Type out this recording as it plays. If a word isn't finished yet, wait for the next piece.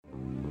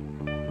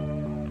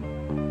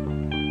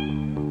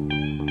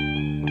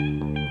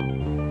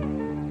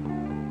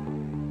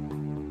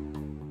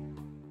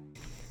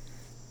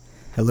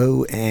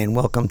Hello and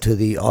welcome to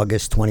the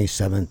August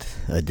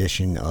 27th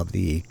edition of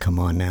the Come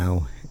On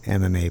Now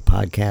MMA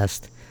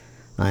podcast.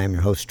 I am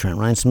your host, Trent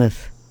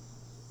Reinsmith,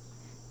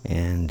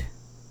 and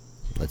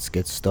let's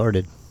get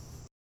started.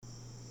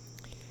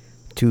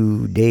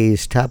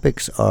 Today's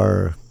topics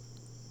are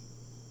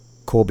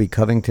Colby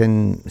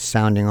Covington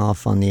sounding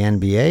off on the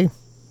NBA,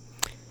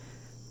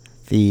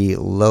 the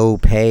low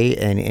pay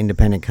and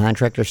independent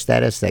contractor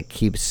status that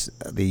keeps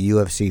the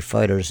UFC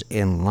fighters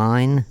in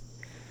line,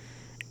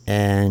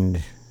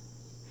 and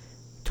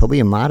Toby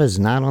Amada's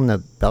not on the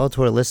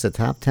Bellator list of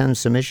top 10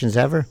 submissions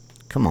ever?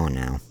 Come on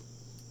now.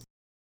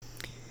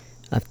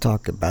 I've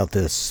talked about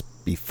this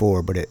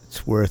before, but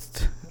it's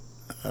worth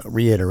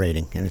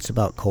reiterating, and it's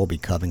about Colby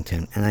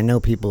Covington. And I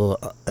know people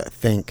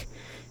think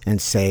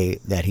and say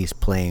that he's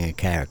playing a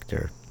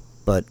character,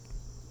 but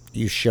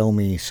you show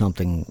me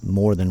something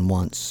more than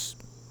once,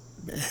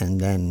 and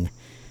then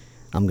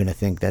I'm going to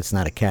think that's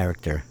not a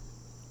character.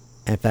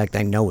 In fact,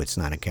 I know it's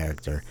not a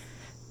character,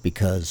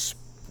 because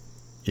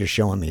you're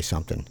showing me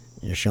something.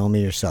 You're showing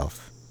me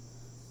yourself.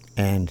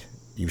 And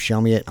you show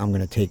me it, I'm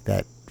going to take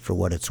that for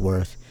what it's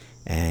worth,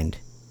 and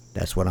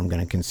that's what I'm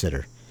going to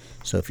consider.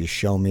 So if you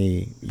show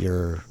me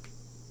you're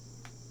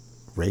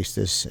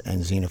racist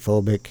and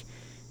xenophobic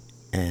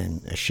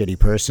and a shitty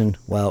person,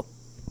 well,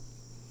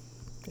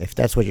 if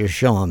that's what you're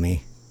showing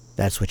me,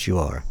 that's what you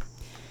are.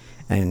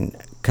 And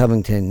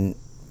Covington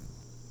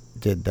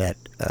did that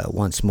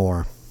once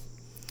more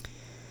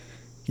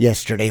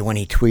yesterday when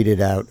he tweeted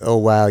out, "Oh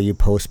wow, you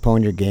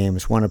postponed your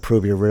games, want to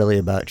prove you're really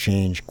about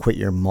change, quit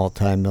your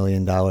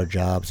multi-million-dollar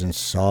jobs and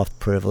soft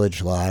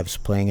privileged lives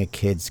playing a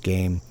kid's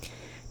game,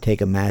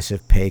 take a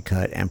massive pay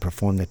cut and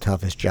perform the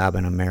toughest job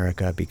in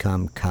America,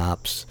 become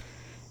cops,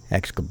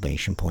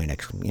 exclamation point,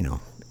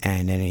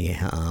 and then he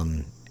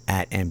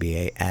at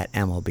NBA, at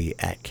MLB,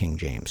 at King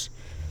James."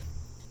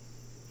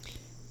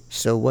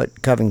 So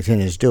what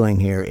Covington is doing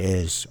here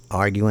is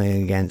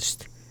arguing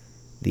against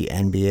the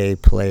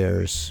NBA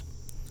players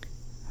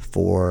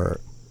for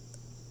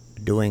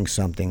doing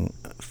something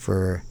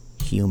for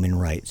human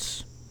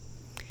rights.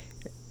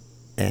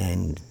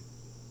 And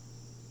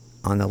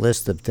on the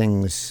list of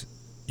things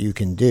you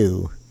can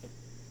do,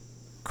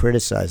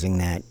 criticizing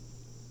that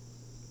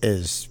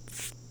is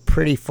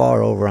pretty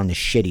far over on the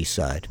shitty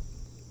side.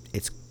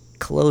 It's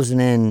closing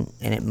in,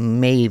 and it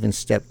may even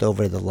stepped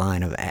over the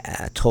line of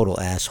a total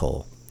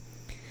asshole.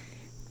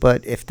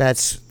 But if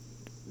that's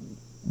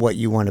what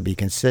you want to be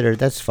considered,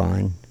 that's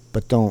fine.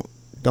 But don't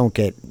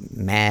get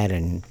mad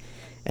and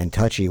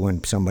touchy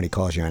when somebody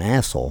calls you an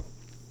asshole,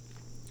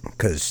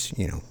 because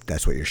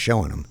that's what you're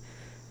showing them.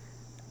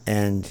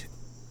 And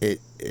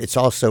it's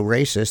also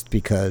racist,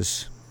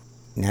 because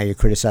now you're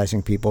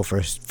criticizing people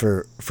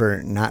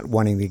for not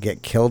wanting to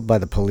get killed by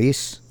the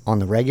police on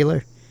the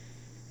regular.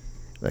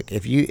 Like,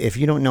 if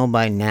you don't know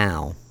by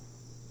now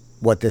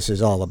what this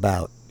is all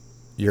about,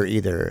 you're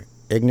either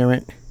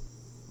ignorant,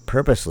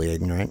 purposely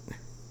ignorant,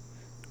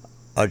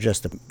 or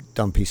just a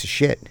dumb piece of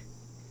shit.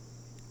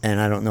 And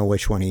I don't know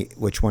which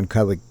one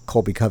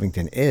Colby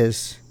Covington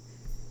is,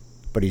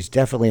 but he's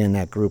definitely in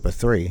that group of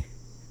three.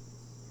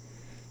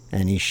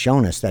 And he's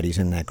shown us that he's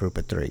in that group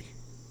of three.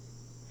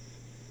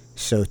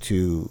 So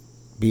to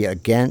be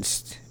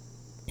against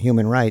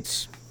human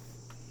rights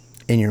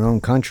in your own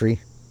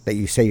country that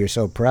you say you're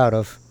so proud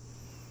of,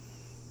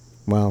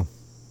 well,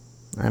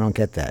 I don't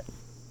get that.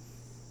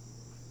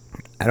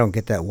 I don't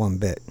get that one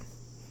bit.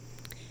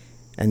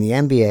 And the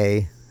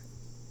NBA,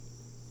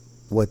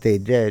 what they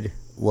did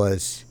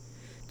was,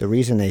 the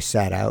reason they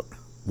sat out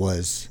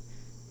was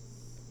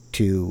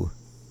to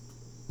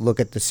look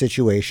at the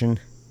situation,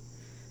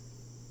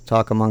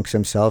 talk amongst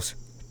themselves,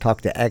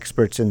 talk to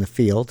experts in the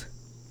field,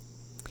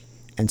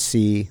 and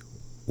see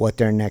what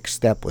their next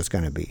step was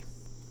going to be.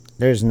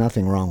 There's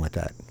nothing wrong with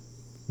that.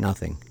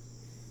 Nothing.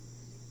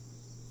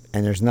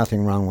 And there's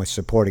nothing wrong with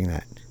supporting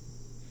that.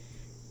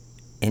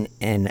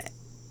 And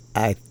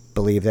I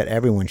believe that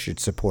everyone should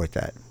support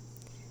that.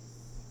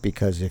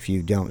 Because if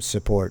you don't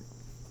support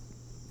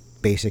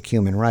basic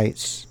human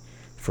rights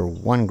for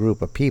one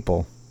group of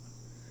people,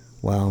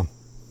 well,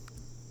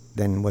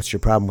 then what's your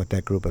problem with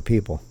that group of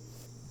people?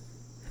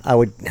 I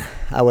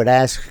would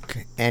ask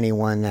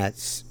anyone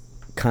that's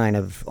kind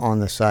of on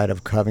the side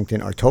of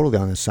Covington, or totally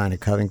on the side of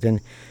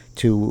Covington,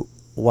 to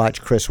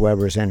watch Chris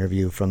Webber's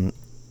interview from,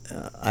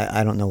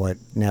 I don't know what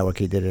network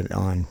he did it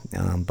on,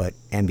 but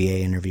NBA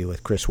interview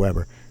with Chris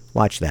Webber.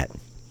 Watch that.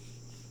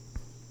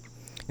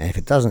 And if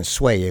it doesn't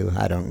sway you,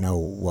 I don't know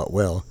what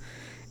will.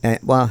 And,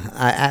 well,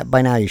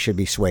 by now you should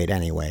be swayed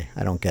anyway.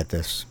 I don't get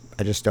this.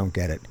 I just don't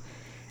get it.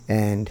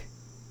 And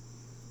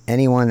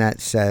anyone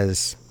that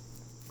says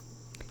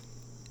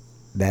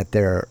that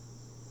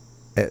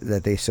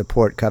they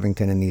support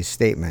Covington in these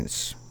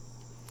statements,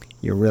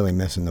 you're really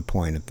missing the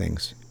point of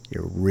things.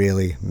 You're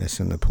really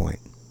missing the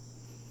point.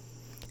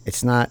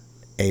 It's not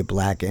a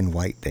black and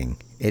white thing.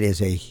 It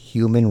is a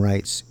human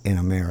rights in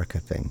America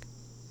thing.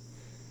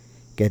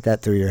 Get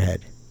that through your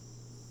head.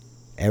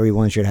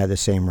 Everyone should have the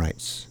same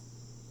rights.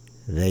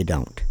 They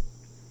don't.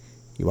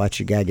 You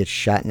watch a guy get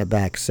shot in the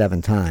back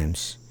 7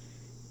 times,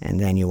 and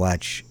then you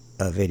watch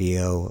a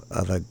video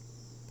of a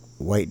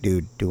white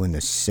dude doing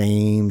the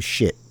same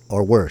shit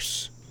or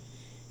worse,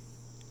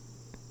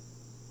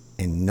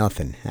 and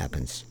nothing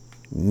happens.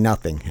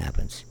 Nothing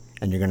happens.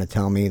 And you're going to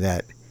tell me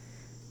that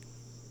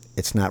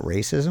it's not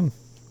racism?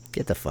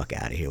 Get the fuck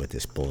out of here with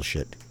this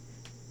bullshit.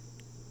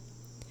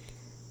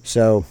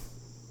 So,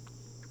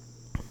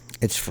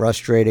 it's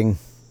frustrating.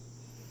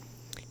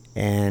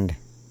 And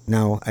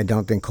no, I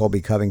don't think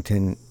Colby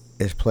Covington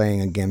is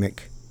playing a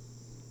gimmick.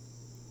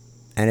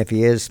 And if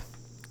he is,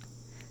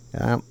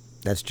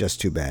 that's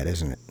just too bad,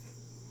 isn't it?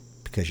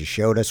 Because you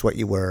showed us what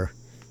you were,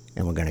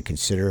 and we're going to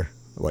consider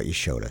what you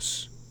showed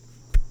us.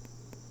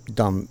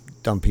 Dumb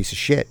piece of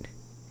shit.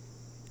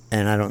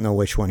 And I don't know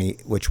which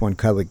one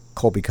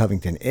Colby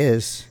Covington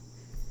is,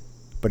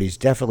 but he's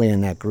definitely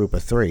in that group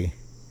of three.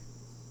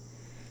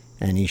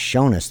 And he's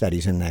shown us that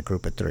he's in that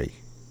group of three.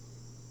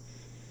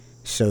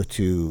 So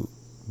to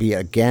be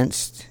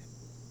against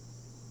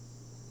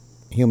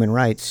human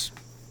rights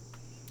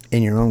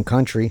in your own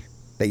country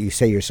that you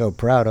say you're so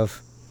proud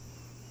of,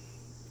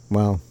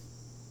 well,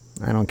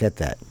 I don't get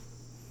that.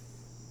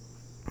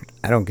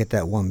 I don't get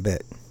that one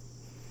bit.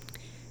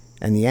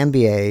 And the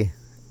NBA,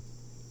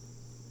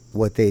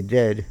 what they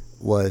did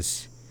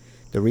was,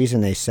 the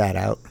reason they sat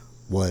out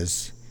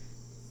was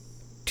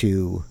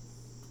to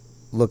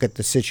look at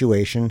the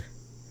situation,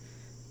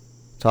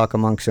 talk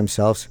amongst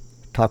themselves,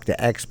 talk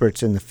to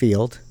experts in the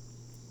field,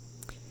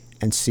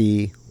 and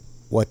see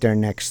what their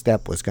next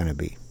step was going to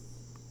be.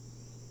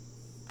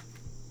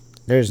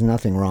 There's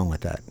nothing wrong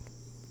with that.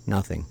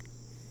 Nothing.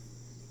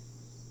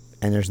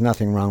 And there's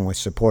nothing wrong with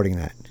supporting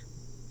that.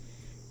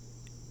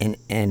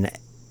 And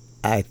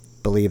I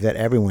believe that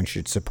everyone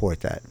should support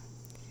that.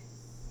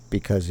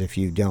 Because if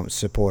you don't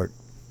support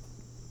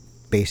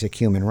basic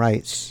human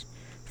rights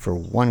for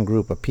one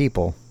group of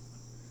people,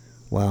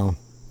 well,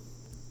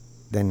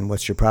 then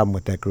what's your problem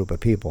with that group of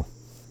people?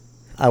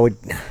 I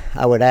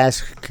would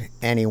ask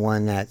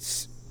anyone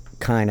that's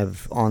kind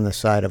of on the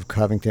side of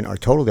Covington, or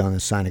totally on the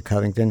side of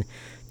Covington,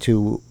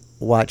 to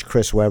watch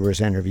Chris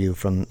Webber's interview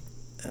from,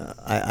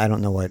 I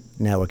don't know what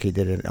network he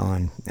did it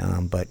on,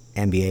 but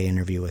NBA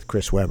interview with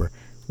Chris Webber.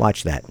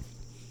 Watch that.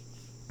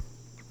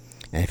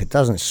 And if it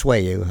doesn't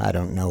sway you, I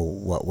don't know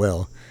what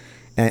will.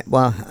 And,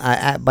 well,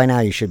 by now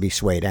you should be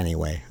swayed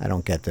anyway. I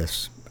don't get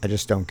this. I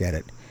just don't get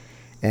it.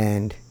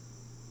 And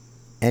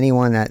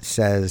anyone that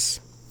says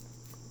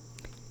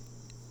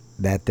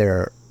that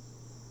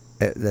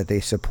they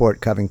support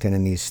Covington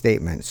in these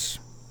statements,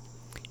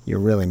 you're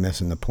really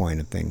missing the point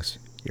of things.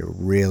 You're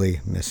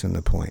really missing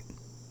the point.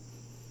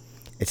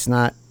 It's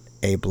not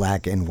a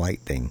black and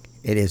white thing.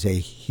 It is a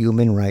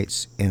human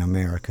rights in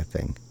America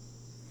thing.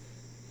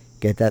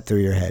 Get that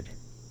through your head.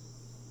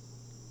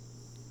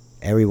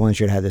 Everyone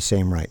should have the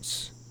same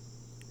rights.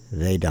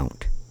 They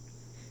don't.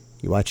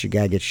 You watch a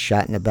guy get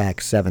shot in the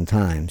back 7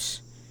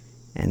 times,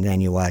 and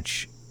then you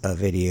watch a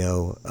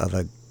video of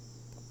a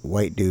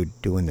white dude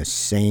doing the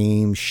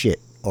same shit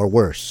or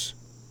worse,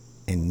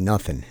 and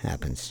nothing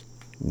happens.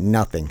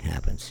 Nothing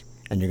happens.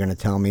 And you're going to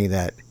tell me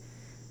that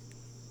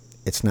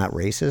it's not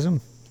racism?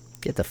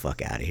 Get the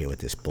fuck out of here with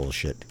this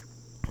bullshit.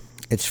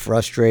 It's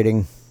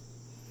frustrating.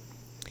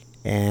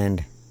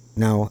 And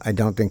no, I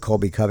don't think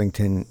Colby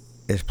Covington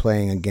is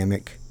playing a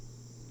gimmick.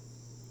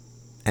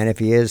 And if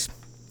he is,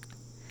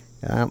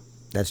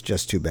 that's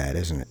just too bad,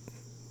 isn't it?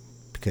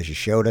 Because you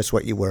showed us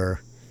what you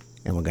were,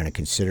 and we're going to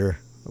consider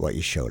what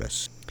you showed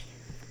us.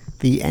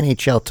 The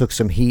NHL took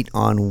some heat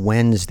on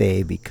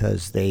Wednesday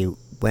because they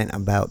went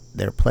about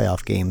their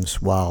playoff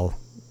games while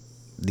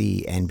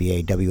the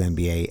NBA,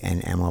 WNBA,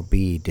 and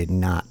MLB did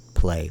not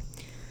play.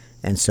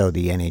 And so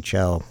the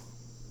NHL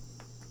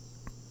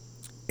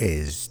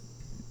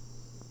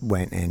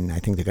went, and I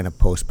think they're going to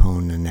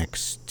postpone the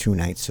next 2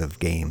 nights of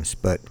games.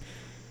 But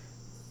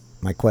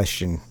my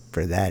question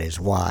for that is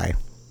why?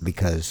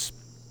 Because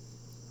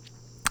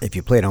if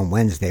you played on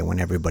Wednesday when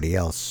everybody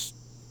else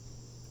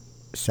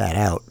sat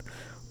out,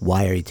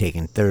 why are you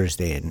taking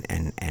Thursday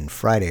and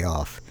Friday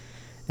off?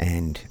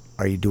 And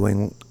are you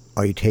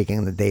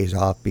taking the days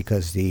off why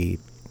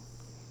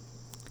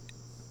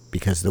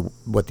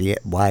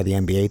the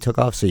NBA took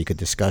off, so you could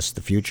discuss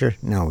the future?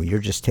 No, you're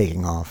just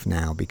taking off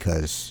now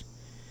because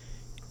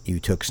you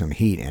took some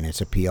heat, and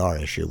it's a PR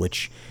issue,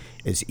 which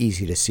is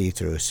easy to see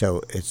through.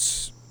 So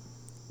it's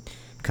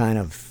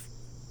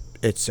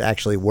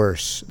actually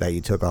worse that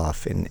you took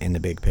off in the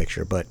big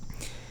picture. But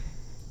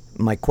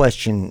my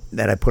question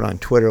that I put on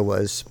Twitter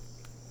was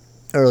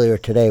earlier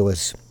today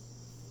was,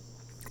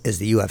 is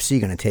the UFC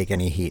going to take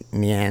any heat?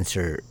 And the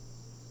answer,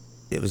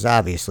 it was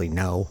obviously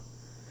no,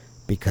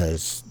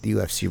 because the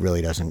UFC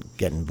really doesn't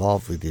get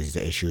involved with these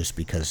issues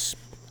because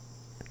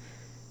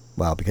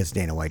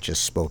Dana White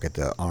just spoke at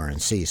the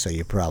RNC, so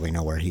you probably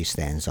know where he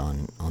stands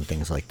on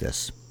things like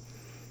this.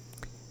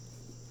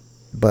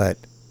 But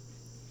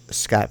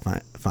Scott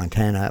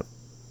Fontana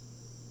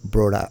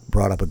brought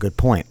up a good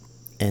point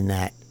in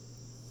that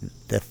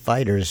the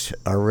fighters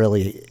are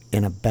really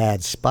in a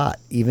bad spot.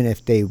 Even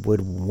if they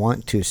would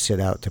want to sit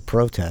out to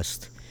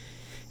protest,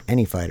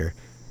 any fighter,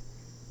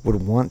 would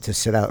want to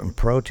sit out and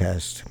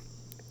protest,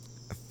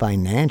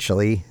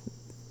 financially,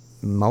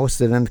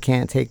 most of them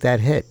can't take that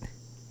hit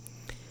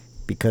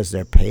because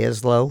their pay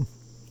is low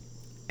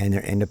and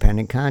they're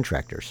independent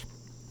contractors.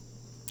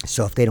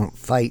 So if they don't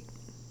fight,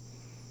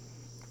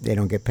 they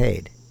don't get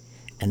paid.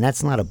 And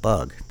that's not a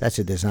bug. That's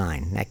a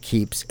design. That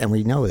keeps, and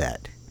we know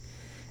that.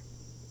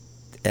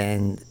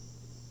 And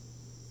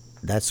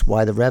that's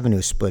why the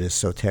revenue split is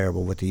so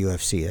terrible with the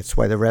UFC. That's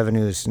why the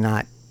revenue is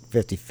not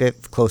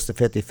 50-50, close to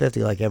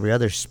 50-50 like every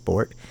other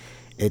sport.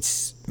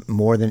 It's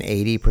more than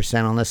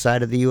 80% on the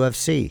side of the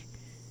UFC.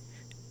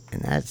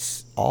 And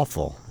that's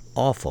awful,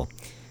 awful.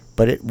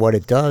 But what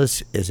it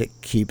does is it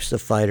keeps the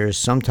fighters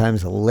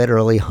sometimes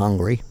literally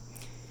hungry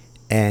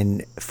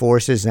and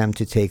forces them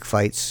to take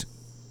fights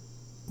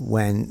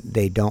when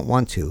they don't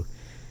want to.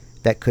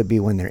 That could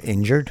be when they're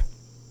injured.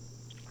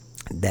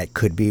 That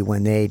could be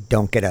when they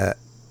don't get a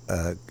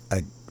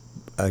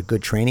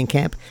good training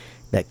camp.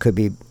 That could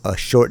be a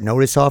short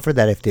notice offer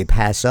that if they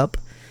pass up,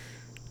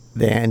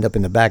 they end up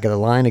in the back of the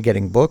line of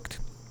getting booked.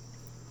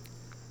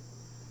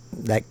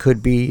 That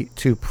could be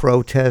to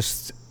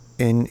protest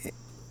in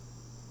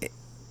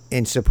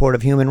support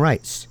of human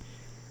rights.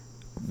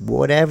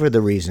 Whatever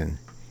the reason,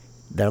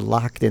 they're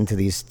locked into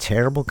these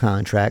terrible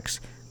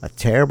contracts, a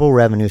terrible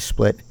revenue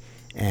split,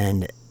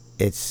 and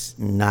it's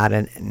not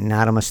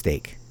a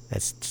mistake.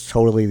 That's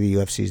totally the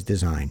UFC's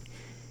design.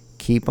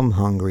 Keep them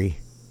hungry,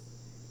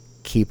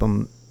 keep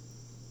them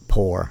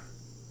poor.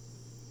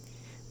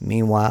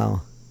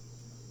 Meanwhile,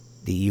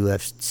 the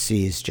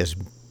UFC is just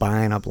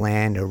buying up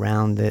land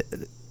around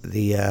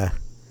the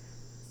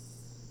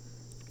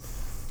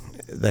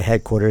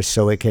headquarters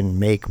so it can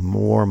make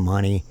more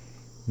money,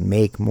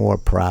 make more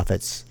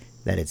profits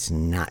that it's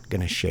not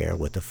going to share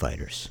with the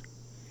fighters.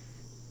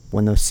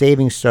 When the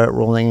savings start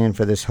rolling in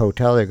for this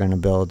hotel they're going to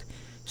build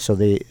so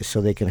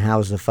they can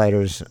house the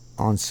fighters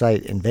on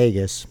site in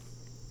Vegas,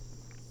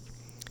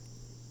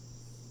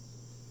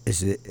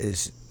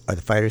 are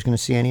the fighters going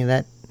to see any of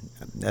that?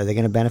 Are they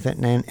going to benefit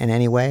in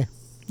any way?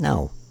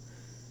 No.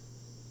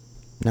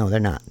 No, they're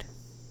not.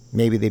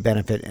 Maybe they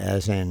benefit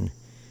as in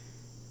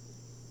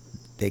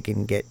they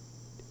can get,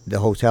 the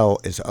hotel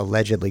is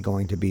allegedly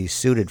going to be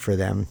suited for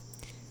them,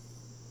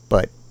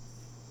 but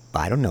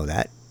I don't know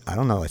that. I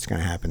don't know what's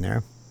going to happen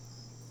there.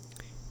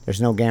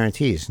 There's no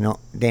guarantees. No,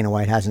 Dana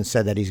White hasn't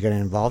said that he's going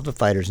to involve the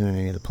fighters in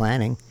any of the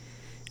planning,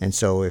 and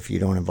so if you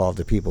don't involve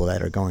the people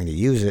that are going to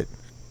use it,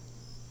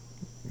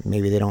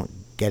 maybe they don't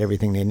get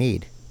everything they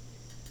need.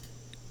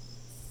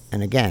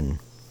 And again,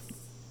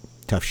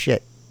 tough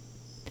shit.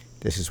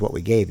 This is what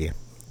we gave you.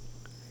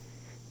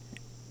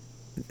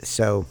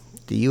 So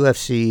the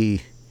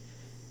UFC,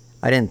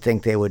 I didn't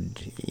think they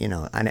would,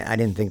 I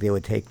didn't think they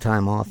would take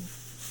time off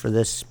for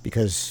this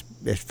because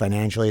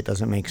financially it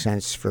doesn't make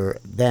sense for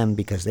them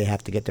because they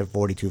have to get their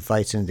 42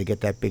 fights in to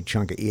get that big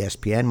chunk of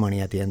ESPN money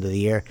at the end of the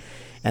year.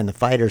 And the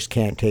fighters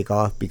can't take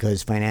off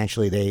because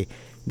financially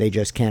they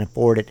just can't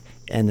afford it.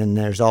 And then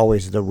there's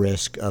always the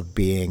risk of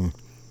being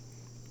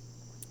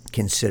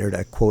considered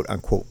a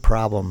quote-unquote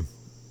problem.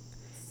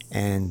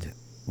 And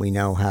we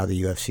know how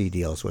the UFC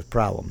deals with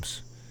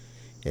problems.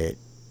 It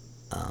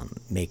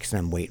makes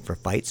them wait for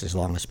fights as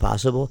long as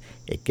possible.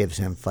 It gives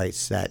them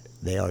fights that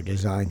they are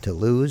designed to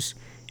lose.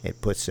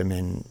 It puts them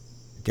in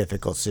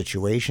difficult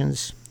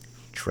situations,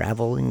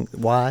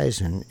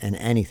 traveling-wise, and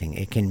anything.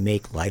 It can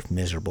make life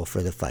miserable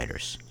for the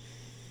fighters.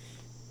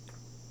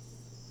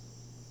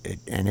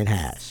 And it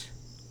has.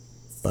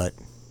 But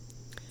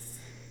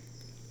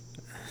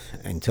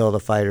until the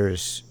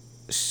fighters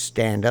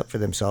stand up for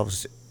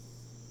themselves,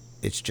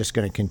 it's just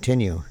going to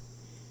continue.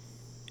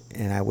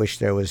 And I wish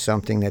there was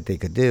something that they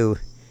could do.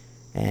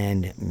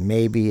 And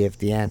maybe if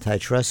the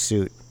antitrust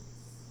suit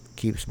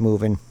keeps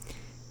moving,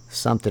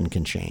 something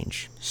can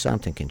change.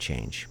 Something can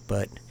change.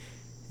 But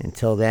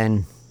until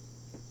then,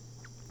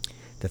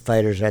 the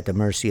fighters are at the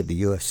mercy of the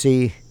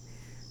UFC.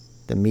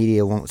 The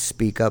media won't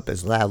speak up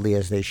as loudly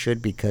as they should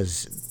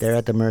because they're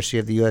at the mercy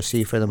of the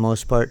UFC for the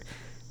most part,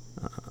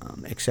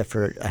 except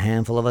for a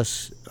handful of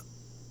us.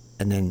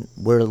 And then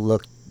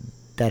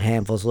that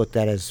handful's looked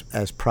at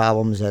as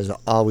problems, as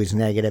always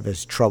negative,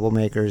 as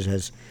troublemakers,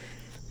 as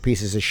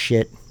pieces of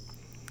shit.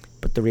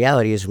 But the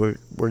reality is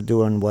we're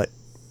doing what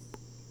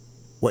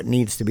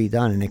needs to be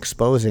done and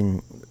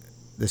exposing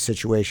the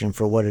situation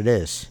for what it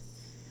is.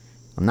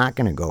 I'm not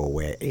going to go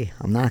away.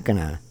 I'm not going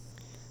to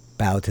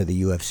bow to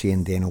the UFC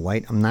and Dana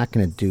White. I'm not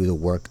going to do the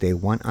work they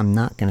want. I'm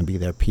not going to be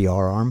their PR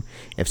arm.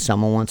 If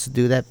someone wants to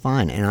do that,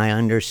 fine. And I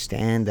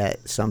understand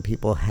that some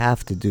people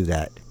have to do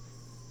that.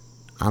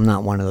 I'm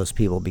not one of those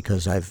people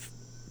because I've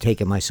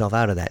taken myself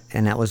out of that.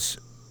 And that was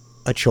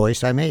a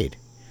choice I made.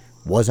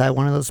 Was I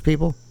one of those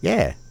people?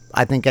 Yeah.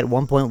 I think at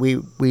one point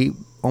we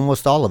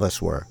almost all of us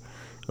were.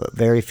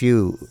 Very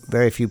few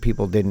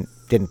people didn't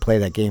play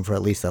that game for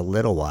at least a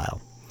little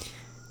while.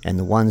 And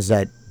the ones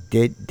that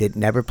did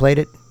never played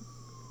it,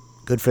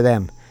 good for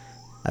them.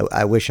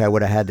 I wish I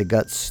would have had the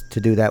guts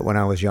to do that when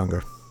I was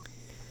younger.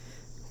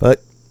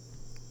 But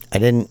I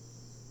didn't.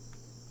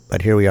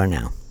 But here we are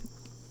now.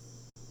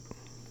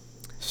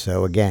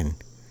 So again,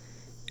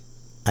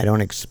 I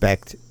don't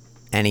expect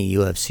any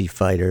UFC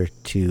fighter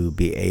to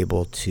be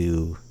able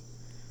to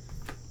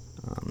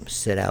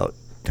sit out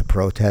to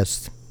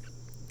protest,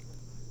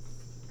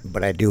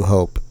 but I do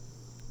hope,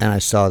 and I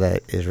saw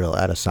that Israel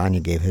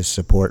Adesanya gave his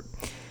support.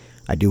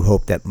 I do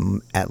hope that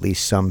at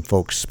least some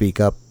folks speak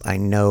up. I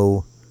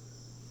know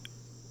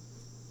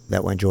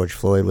that when George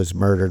Floyd was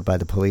murdered by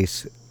the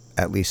police,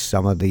 at least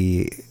some of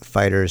the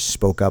fighters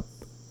spoke up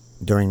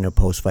during their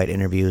post-fight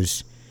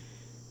interviews.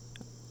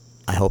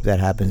 I hope that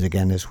happens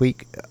again this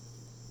week.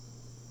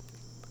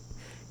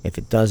 If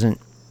it doesn't,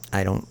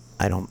 I don't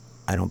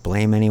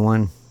blame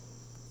anyone,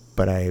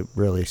 but I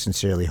really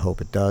sincerely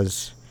hope it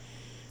does.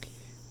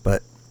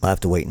 But I'll have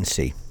to wait and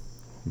see.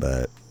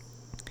 But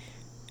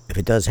if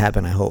it does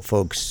happen, I hope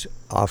folks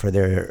offer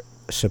their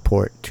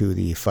support to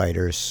the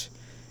fighters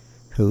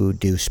who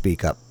do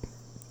speak up,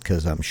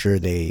 because I'm sure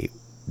they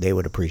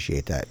would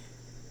appreciate that.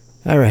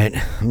 All right,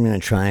 I'm going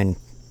to try and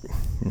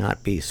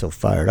not be so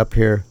fired up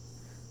here.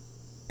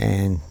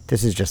 And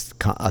this is just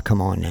a come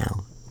on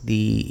now.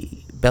 The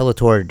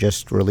Bellator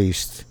just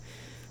released,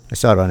 I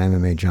saw it on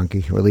MMA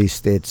Junkie,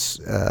 released its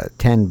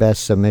 10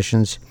 best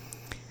submissions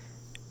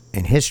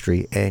in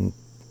history, and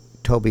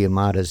Toby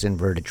Amada's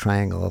inverted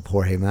triangle of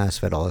Jorge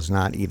Masvidal is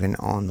not even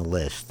on the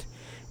list.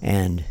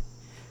 And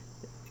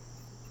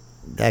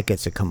that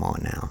gets a come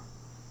on now.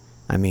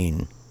 I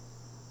mean,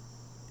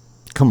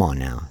 come on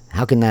now.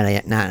 How can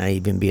that not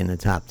even be in the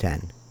top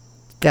 10?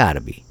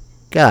 Gotta be.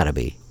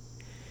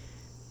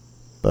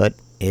 But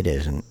it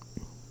isn't.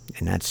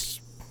 And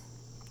that's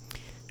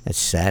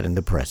sad and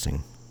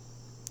depressing.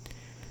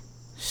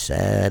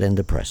 Sad and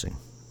depressing.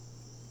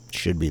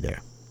 Should be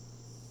there.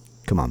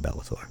 Come on,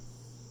 Bellator.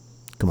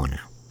 Come on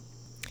now.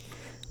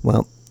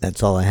 Well,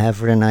 that's all I have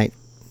for tonight.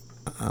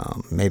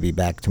 Maybe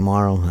back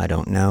tomorrow. I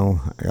don't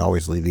know. I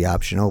always leave the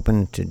option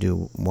open to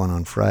do one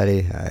on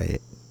Friday. I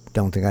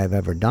don't think I've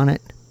ever done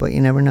it, but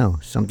you never know.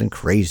 Something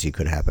crazy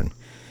could happen,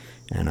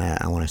 and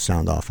I want to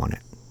sound off on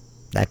it.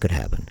 That could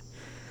happen.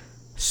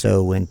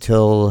 So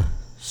until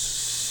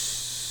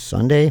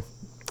Sunday,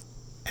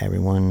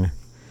 everyone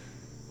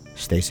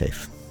stay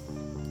safe.